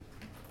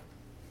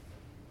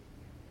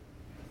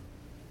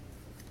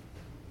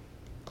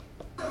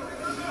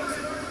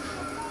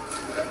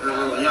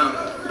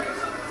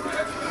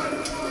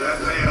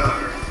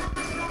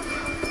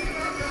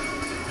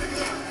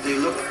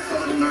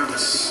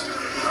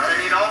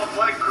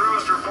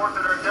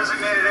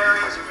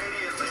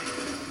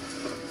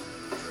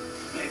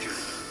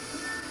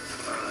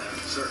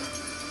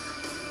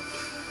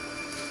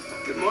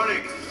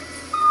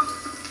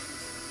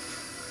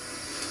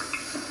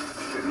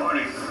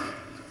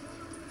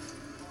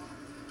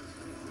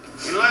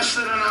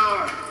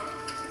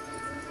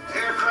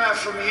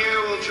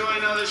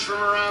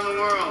from around the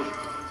world.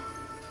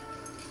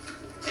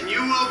 And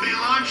you will be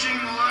launching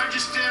the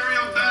largest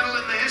aerial battle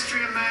in the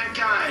history of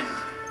mankind.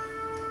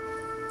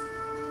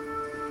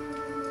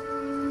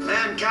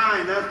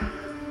 Mankind, that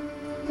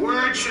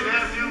word should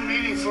have new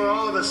meaning for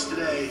all of us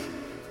today.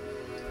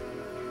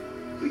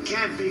 We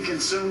can't be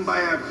consumed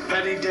by our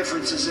petty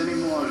differences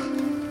anymore.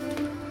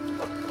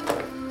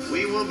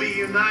 We will be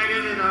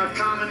united in our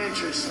common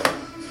interest.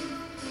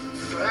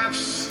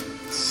 Perhaps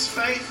it's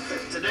fate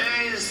that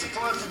today is the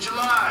 4th of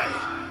July,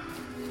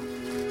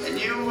 and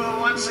you will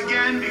once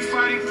again be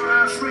fighting for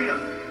our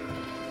freedom.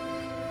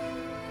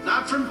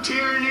 Not from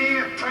tyranny,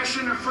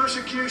 oppression, or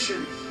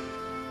persecution,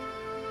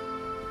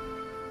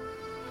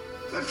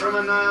 but from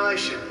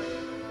annihilation.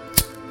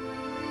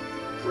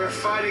 We're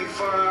fighting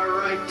for our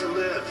right to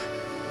live,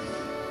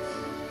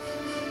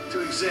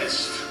 to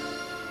exist.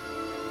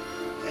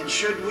 And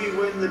should we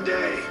win the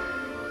day,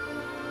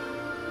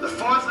 the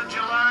 4th of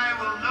July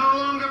will no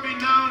longer be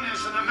known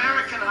as an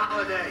American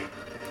holiday,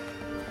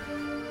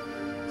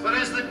 but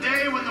as the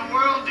day when the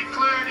world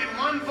declared in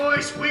one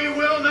voice, we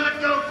will not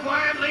go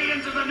quietly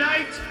into the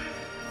night.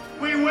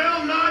 We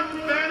will not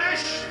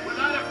vanish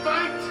without a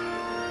fight.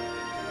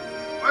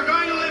 We're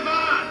going to live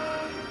on.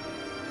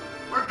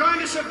 We're going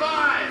to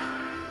survive.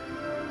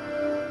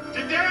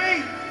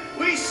 Today,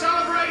 we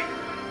celebrate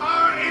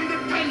our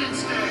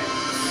Independence Day.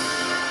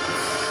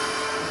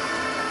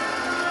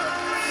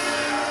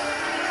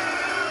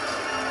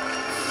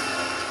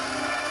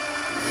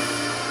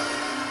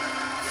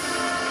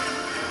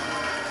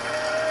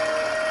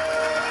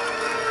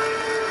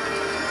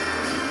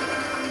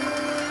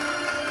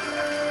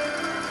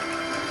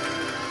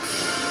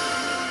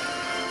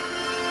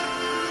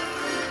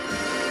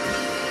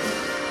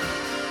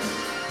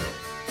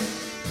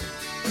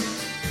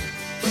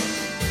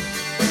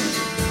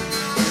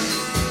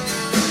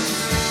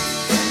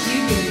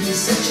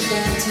 Such a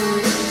bad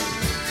time.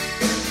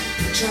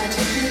 You tried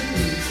to hurt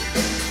me,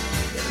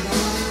 but now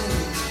I know.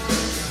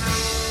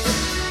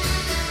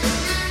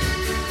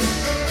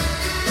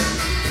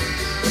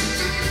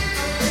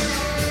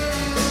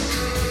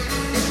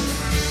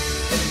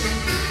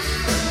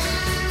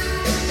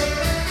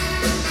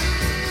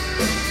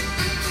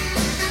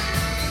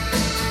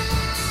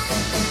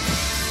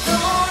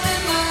 Thorn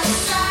in my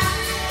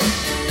side,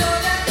 you know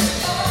that's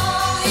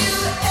all you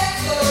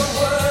ever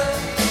were.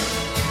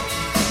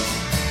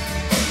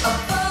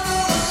 Above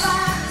all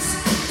lies,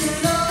 you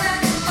know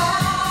that's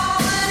all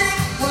that it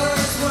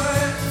was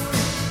worth.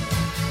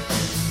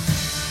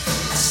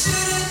 I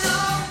should've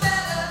known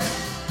better,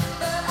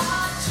 but I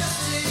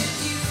trusted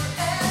you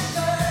at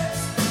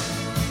first.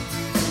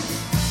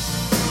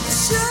 I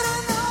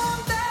should've known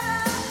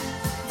better,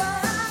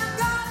 but I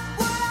got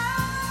what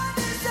I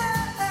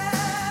deserve.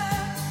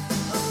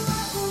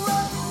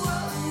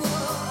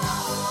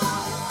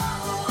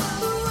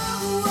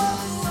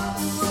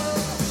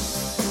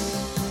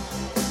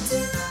 To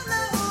run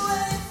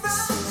away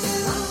from you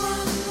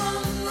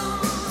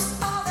was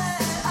all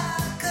that I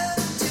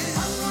could do. To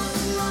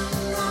run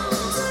away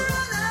from you was all that I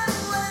could do. To run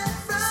away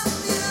from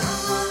you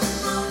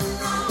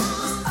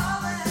was all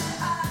that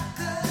I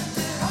could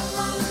do.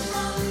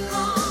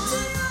 To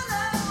run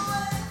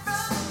away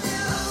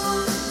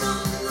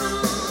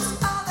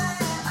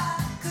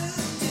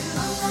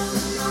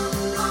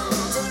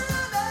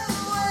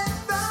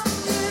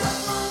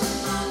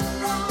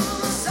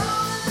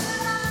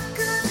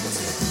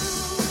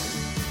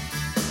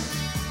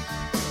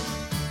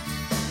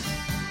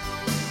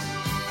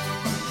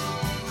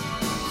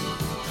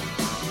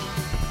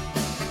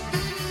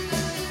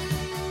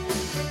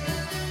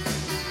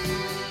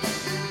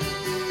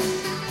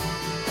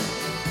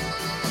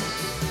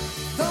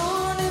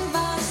Thorn in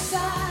my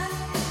side,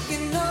 you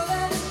know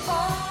that's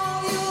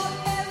all you'll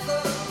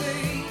ever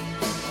be.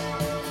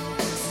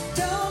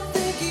 Don't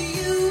think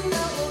you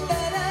know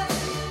better,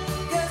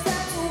 'cause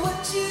that's what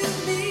you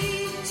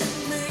mean to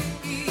me.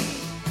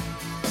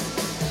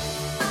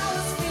 I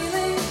was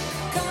feeling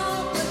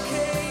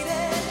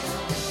complicated,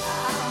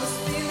 I was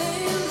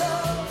feeling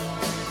low.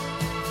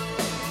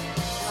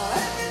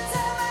 Every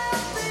time I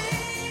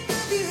think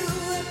of you,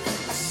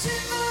 I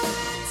shiver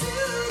to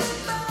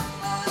the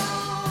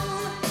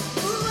bone.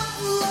 To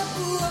run away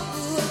from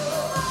you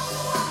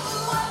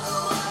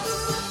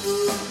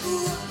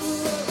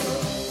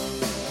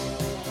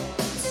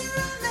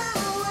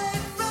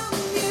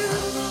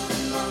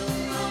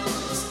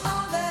was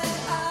all that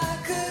I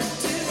could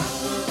do.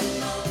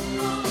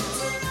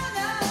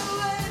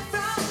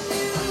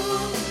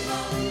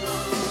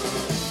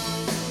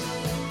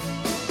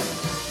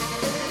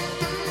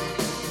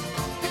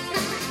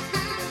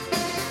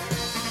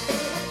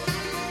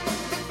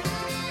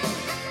 To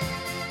run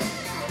away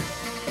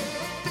from you.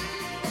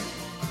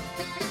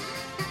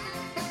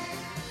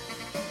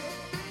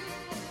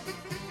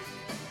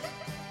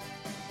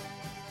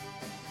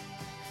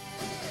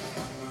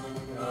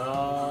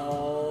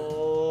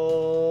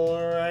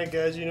 Alright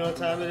guys, you know what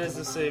time it is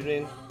this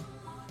evening.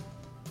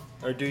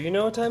 Or do you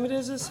know what time it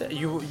is this?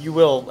 You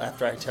will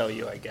after I tell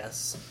you, I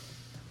guess.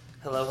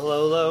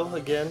 Hello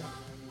again.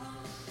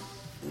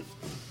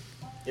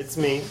 It's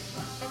me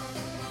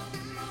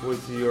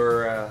with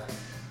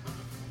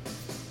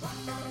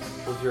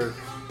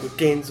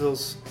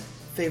Gainesville's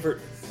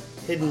favorite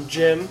hidden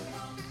gem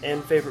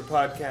and favorite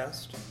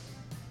podcast.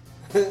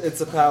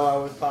 It's a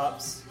powwow with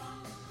Pops.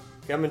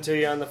 Coming to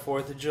you on the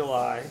 4th of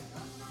July.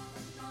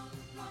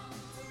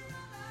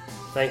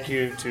 Thank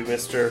you to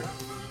Mr.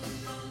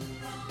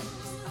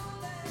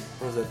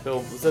 What was that, Bill?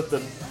 Was that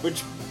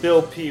which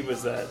Bill P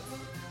was that?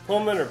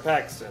 Pullman or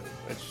Paxton?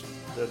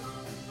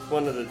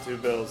 One of the two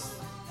Bills.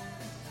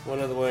 One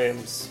of the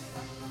Williams.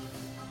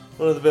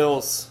 One of the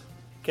Bills.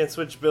 Can't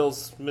switch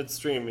Bills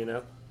midstream, you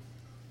know?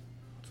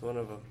 It's one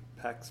of them.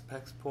 Pax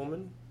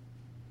Pullman?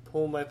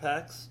 Pull my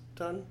Pax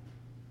done?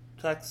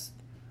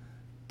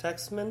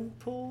 Taxman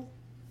Pull?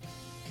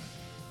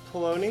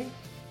 Pulloni?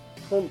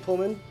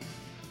 Pullman?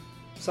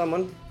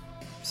 Someone.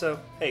 So,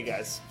 hey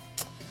guys.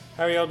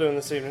 How are y'all doing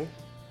this evening?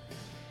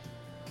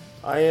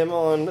 I am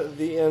on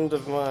the end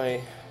of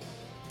my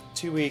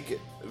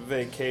 2-week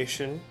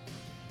vacation,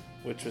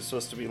 which was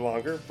supposed to be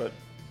longer, but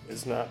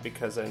is not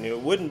because I knew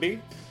it wouldn't be,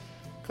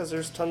 because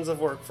there's tons of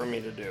work for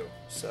me to do.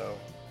 So,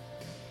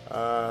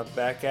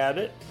 back at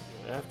it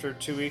after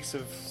 2 weeks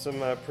of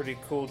some pretty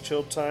cool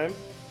chill time.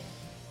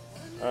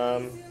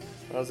 I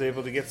was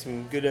able to get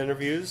some good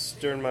interviews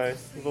during my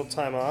little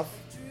time off.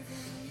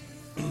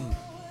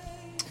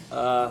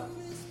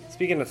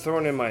 Speaking of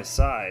thorn in my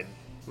side,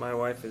 my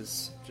wife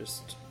is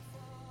just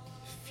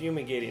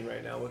fumigating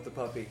right now with the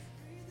puppy.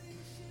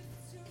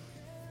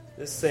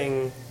 This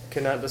thing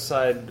cannot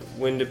decide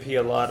when to pee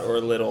a lot or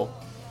a little.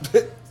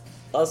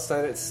 Last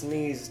night it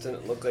sneezed and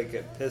it looked like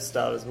it pissed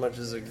out as much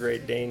as a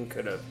Great Dane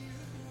could have.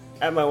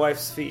 At my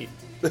wife's feet.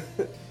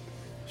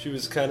 She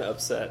was kind of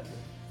upset.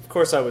 Of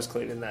course I was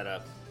cleaning that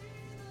up.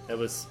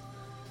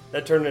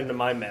 That turned into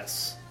my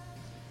mess.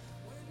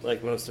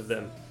 Like most of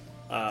them.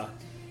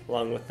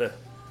 Along with the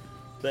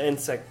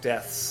insect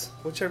deaths,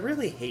 which I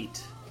really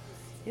hate.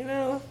 You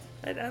know,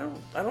 I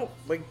don't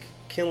like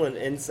killing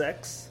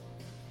insects.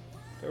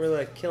 I don't really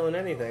like killing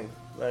anything,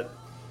 but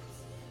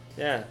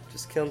yeah,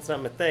 just killing's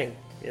not my thing,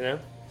 you know?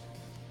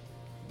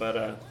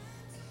 But,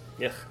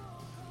 yeah,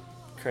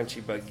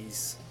 crunchy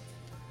buggies.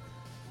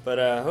 But,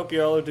 I hope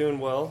you all are doing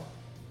well.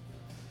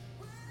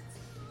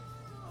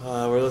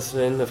 We're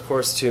listening, of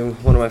course, to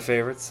one of my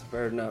favorites.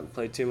 Better not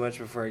play too much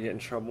before I get in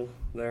trouble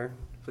there.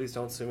 Please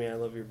don't sue me, I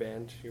love your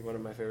band. You're one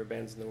of my favorite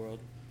bands in the world.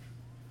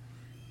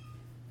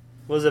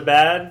 Was it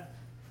bad?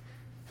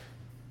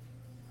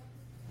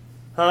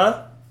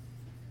 Huh?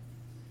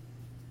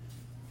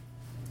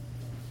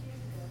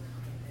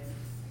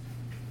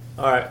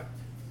 Alright.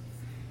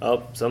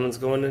 Oh, someone's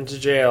going into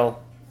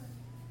jail.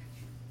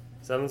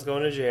 Someone's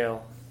going to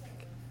jail.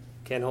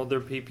 Can't hold their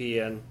pee-pee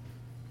in.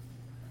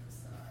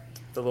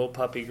 The little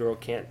puppy girl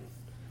can't.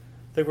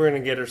 I think we're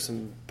going to get her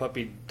some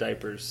puppy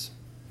diapers.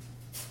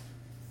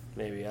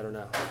 Maybe, I don't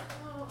know.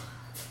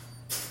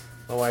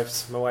 My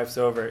wife's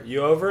over it.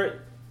 You over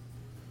it?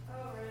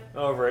 Over it.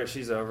 Over it,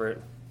 she's over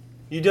it.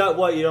 You don't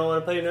what? You don't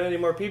want to play any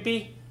more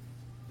pee-pee?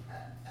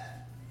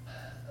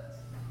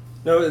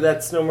 No,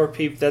 that's no more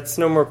peep. That's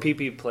no more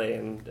pee-pee play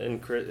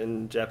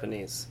in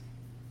Japanese.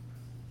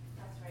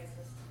 That's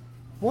racist.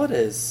 What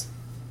is?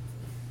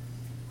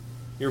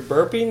 Your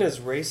burping is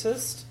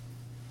racist?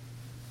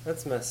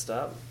 That's messed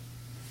up.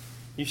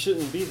 You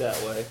shouldn't be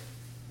that way.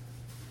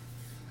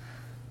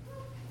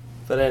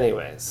 But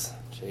anyways,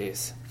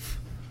 jeez.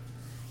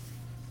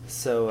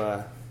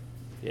 So,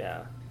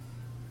 yeah.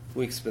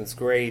 Week's been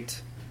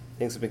great.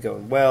 Things have been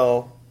going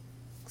well.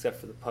 Except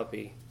for the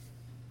puppy.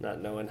 Not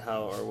knowing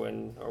how or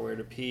when or where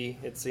to pee,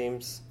 it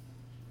seems.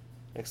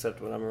 Except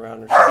when I'm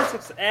around her.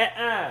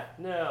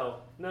 No.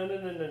 No.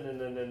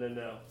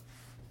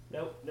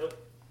 Nope.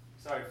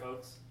 Sorry,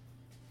 folks.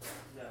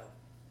 No.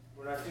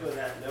 We're not doing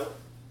that. Nope.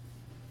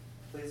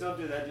 Please don't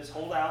do that. Just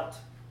hold out.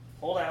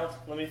 Hold out.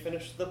 Let me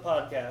finish the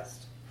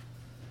podcast.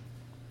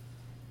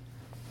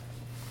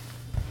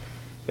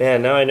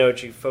 Man, now I know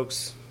what you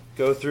folks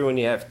go through when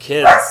you have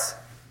kids.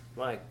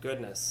 My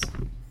goodness.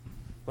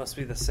 Must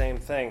be the same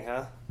thing,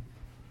 huh?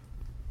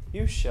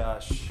 You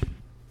shush.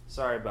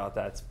 Sorry about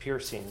that. It's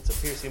piercing. It's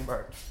a piercing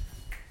bark.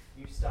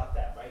 You stop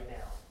that right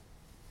now.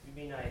 You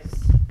be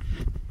nice.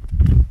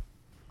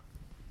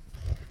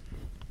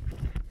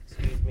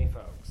 Excuse me,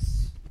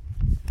 folks.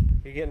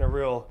 You're getting a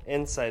real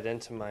insight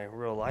into my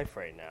real life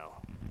right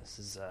now. This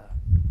is,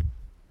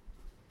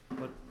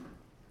 what?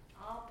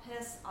 All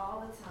piss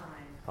all the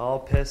time. All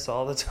piss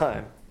all the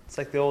time. It's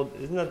like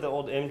isn't that the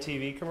old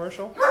MTV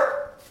commercial?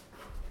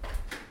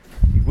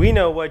 We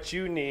know what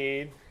you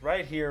need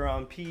right here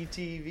on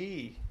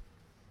PTV.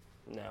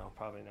 No,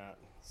 probably not.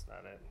 It's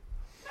not it.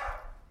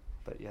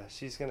 But yeah,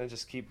 she's going to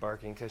just keep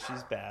barking because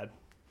she's bad.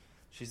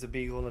 She's a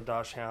beagle and a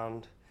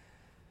dachshund.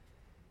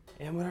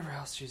 And whatever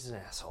else, she's an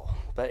asshole.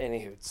 But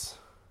anywhoots.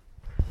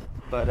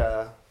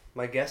 But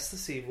my guest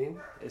this evening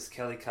is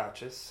Kelly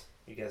Kochis.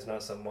 You guys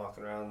notice I'm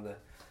walking around. The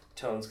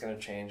tone's going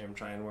to change. I'm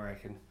trying where I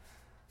can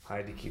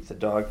hide to keep the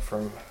dog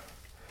from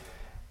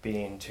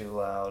being too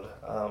loud.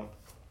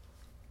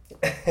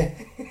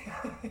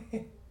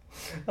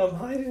 I'm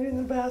hiding in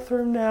the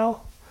bathroom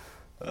now.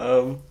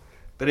 But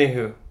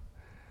anywho,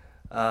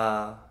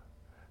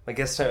 my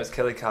guest tonight was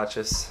Kelly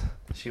Kochis.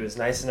 She was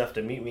nice enough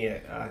to meet me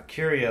at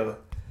Curia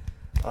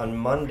on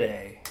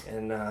Monday,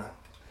 and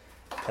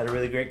had a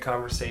really great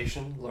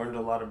conversation. Learned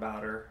a lot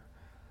about her.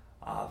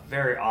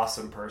 Very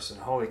awesome person.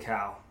 Holy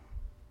cow!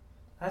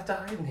 I have to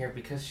hide in here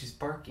because she's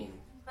barking.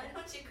 Why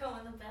don't you go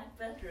in the back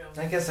bedroom?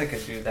 I guess I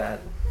could do that.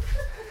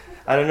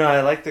 I don't know.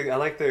 I like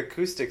the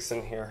acoustics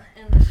in here.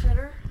 In the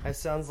shitter? It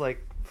sounds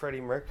like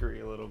Freddie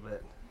Mercury a little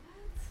bit.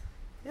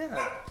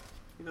 Yeah.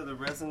 You know, the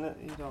resonant,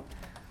 you don't...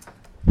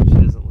 She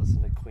doesn't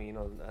listen to Queen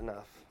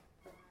enough.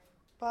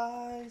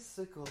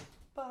 Bicycle,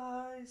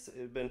 bicycle. It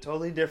would have been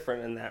totally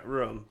different in that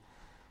room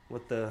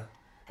with the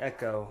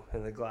echo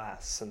and the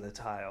glass and the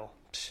tile.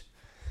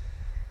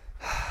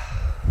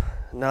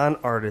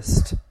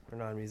 Non-artist or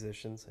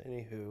non-musicians,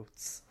 anywho.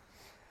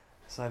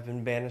 So I've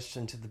been banished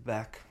into the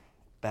back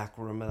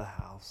room of the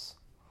house.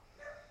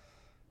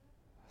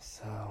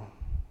 So,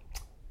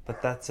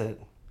 but that's it.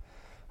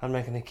 I'm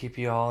not going to keep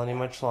you all any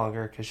much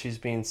longer because she's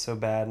being so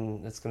bad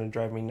and it's going to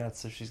drive me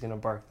nuts if she's going to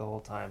bark the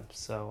whole time.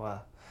 So,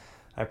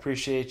 I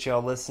appreciate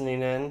y'all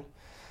listening in.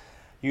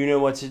 You know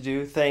what to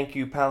do. Thank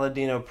you,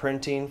 Palladino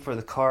Printing, for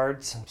the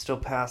cards. I'm still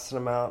passing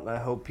them out, and I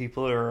hope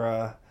people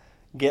are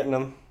getting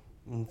them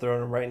and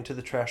throwing them right into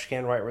the trash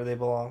can, right where they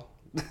belong.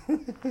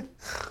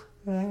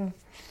 And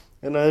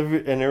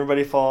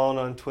everybody following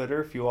on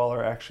Twitter, if you all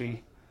are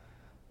actually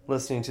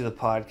listening to the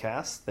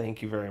podcast,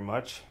 thank you very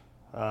much.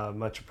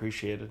 Much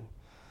appreciated.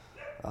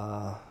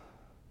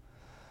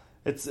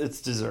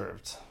 It's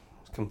deserved.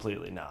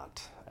 Completely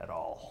not at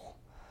all.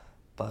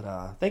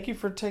 But thank you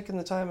for taking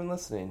the time and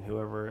listening,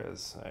 whoever it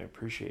is. I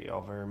appreciate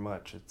y'all very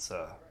much. It's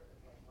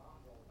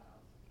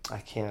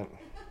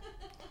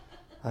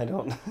I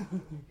don't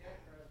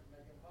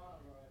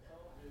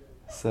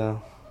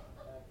so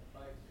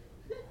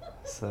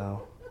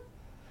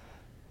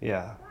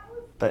yeah.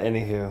 But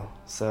anywho,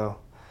 so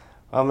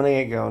I'm gonna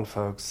get going,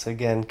 folks.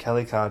 Again,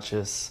 Kelly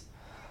Kochis,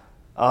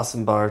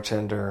 awesome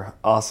bartender,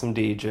 awesome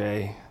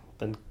DJ.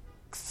 Been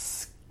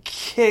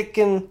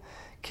kicking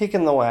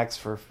the wax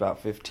for about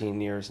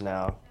 15 years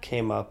now.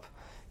 Came up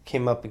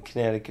in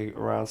Connecticut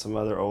around some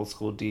other old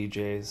school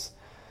DJs.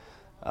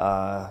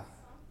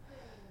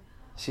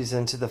 She's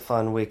into the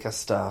fun Wicca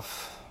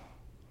stuff.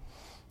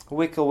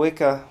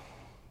 Wicca.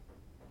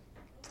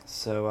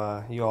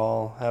 So you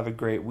all have a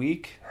great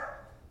week,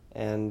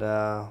 and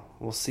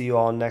we'll see you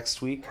all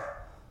next week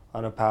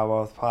on A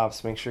Powwow with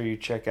Pops. Make sure you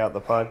check out the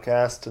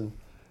podcast, and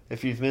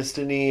if you've missed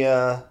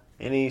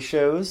any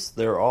shows,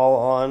 they're all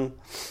on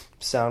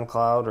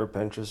SoundCloud or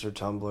Pinterest or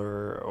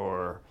Tumblr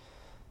or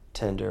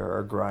Tinder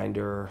or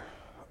Grindr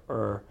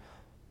or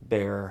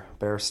Bear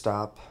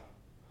Stop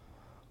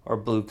or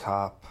Blue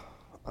Cop,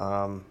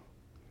 Cop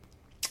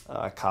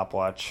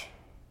Watch,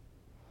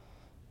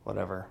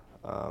 whatever.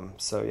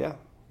 So yeah,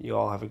 you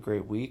all have a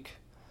great week.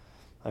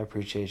 I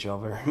appreciate y'all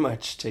very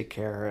much. Take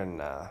care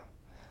and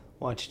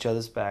watch each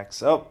other's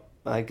backs. Oh,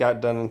 I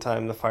got done in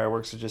time. The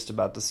fireworks are just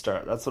about to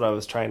start. That's what I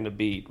was trying to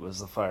beat, was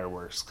the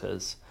fireworks,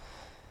 because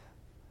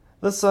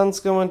the sun's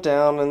going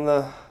down and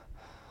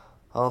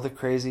all the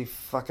crazy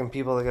fucking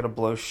people that gotta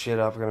blow shit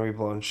up are gonna be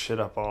blowing shit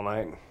up all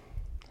night.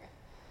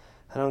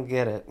 I don't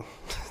get it.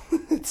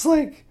 It's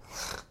like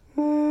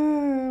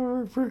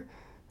we're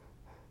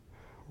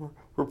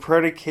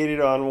predicated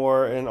on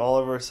war, and all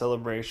of our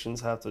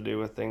celebrations have to do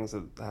with things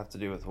that have to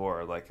do with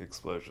war, like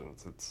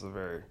explosions. It's a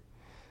very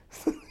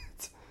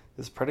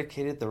is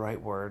predicated the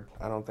right word?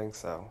 I don't think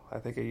so. I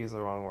think I used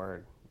the wrong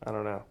word. I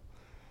don't know.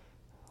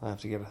 I have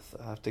to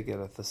get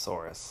a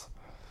thesaurus.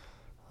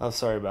 I'm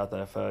sorry about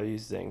that if I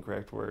used the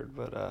incorrect word,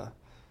 but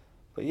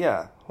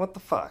yeah, what the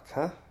fuck,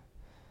 huh?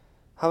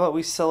 How about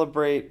we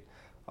celebrate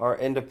our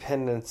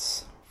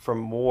independence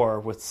from war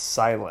with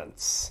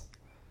silence?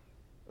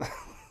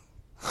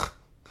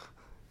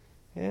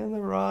 And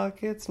the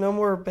rockets, no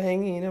more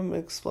banging them,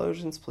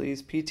 explosions,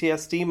 please.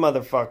 PTSD,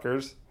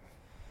 motherfuckers.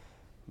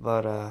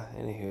 But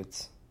anywho,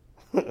 it's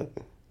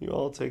you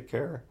all take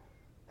care.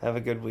 Have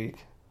a good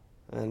week.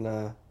 And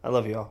I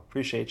love you all.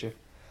 Appreciate you.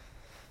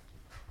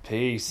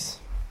 Peace.